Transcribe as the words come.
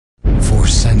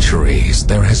centuries,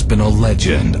 there has been a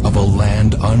legend of a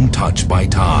land untouched by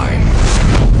time.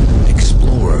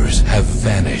 Explorers have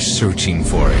vanished searching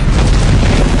for it.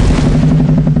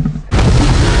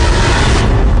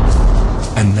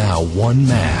 And now one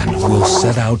man will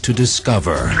set out to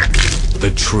discover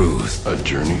the truth. A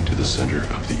journey to the center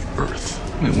of the earth.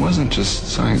 It wasn't just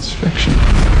science fiction.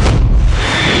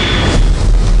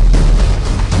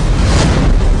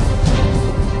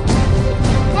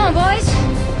 Come on, boys.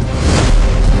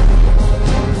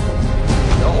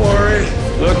 Don't worry,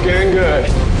 looking good.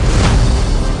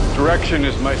 Direction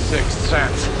is my sixth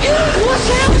sense. Watch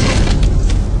out!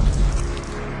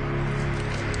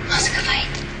 Let's go fight.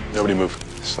 Nobody move.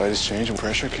 The slightest change in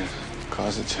pressure can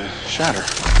cause it to shatter.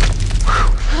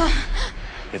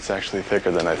 It's actually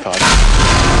thicker than I thought.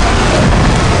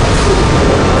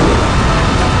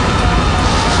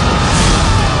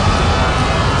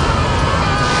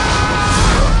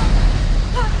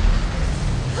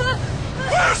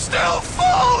 We're still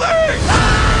falling!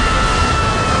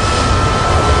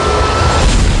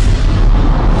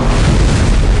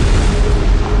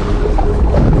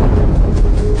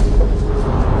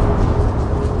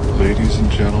 Ladies and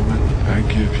gentlemen, I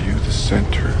give you the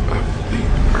center of the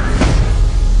earth.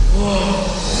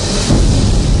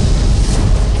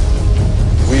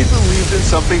 We believed in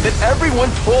something that everyone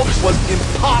told us was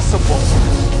impossible.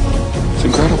 It's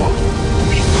incredible.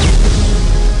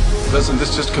 Doesn't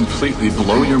this just completely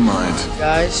blow your mind?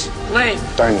 Guys, Wait.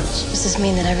 Diamonds. Does this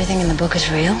mean that everything in the book is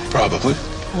real? Probably.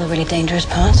 All the really dangerous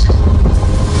parts?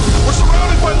 We're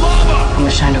surrounded by lava! How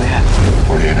much time do we have?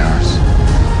 48 hours.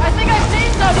 I think I've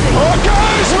seen something! Oh,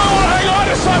 guys, we want to hang on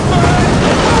to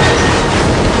something!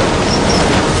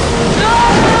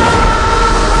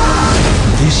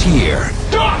 This year,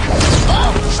 Duck!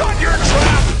 Oh, shut your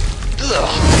trap!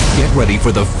 get ready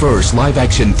for the first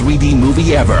live-action 3D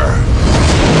movie ever.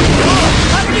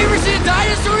 haven't you ever seen a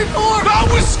dinosaur before?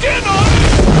 Not with skin on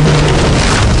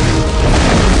it!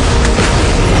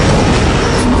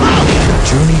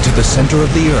 Journey to the Center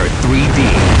of the Earth 3D.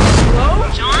 Hello?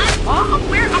 John? Oh,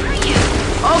 where are you?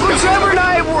 Uncle Trevor and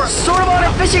I were sort of on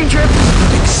a fishing trip.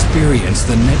 Experience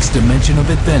the next dimension of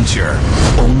adventure.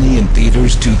 Only in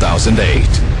theaters 2008.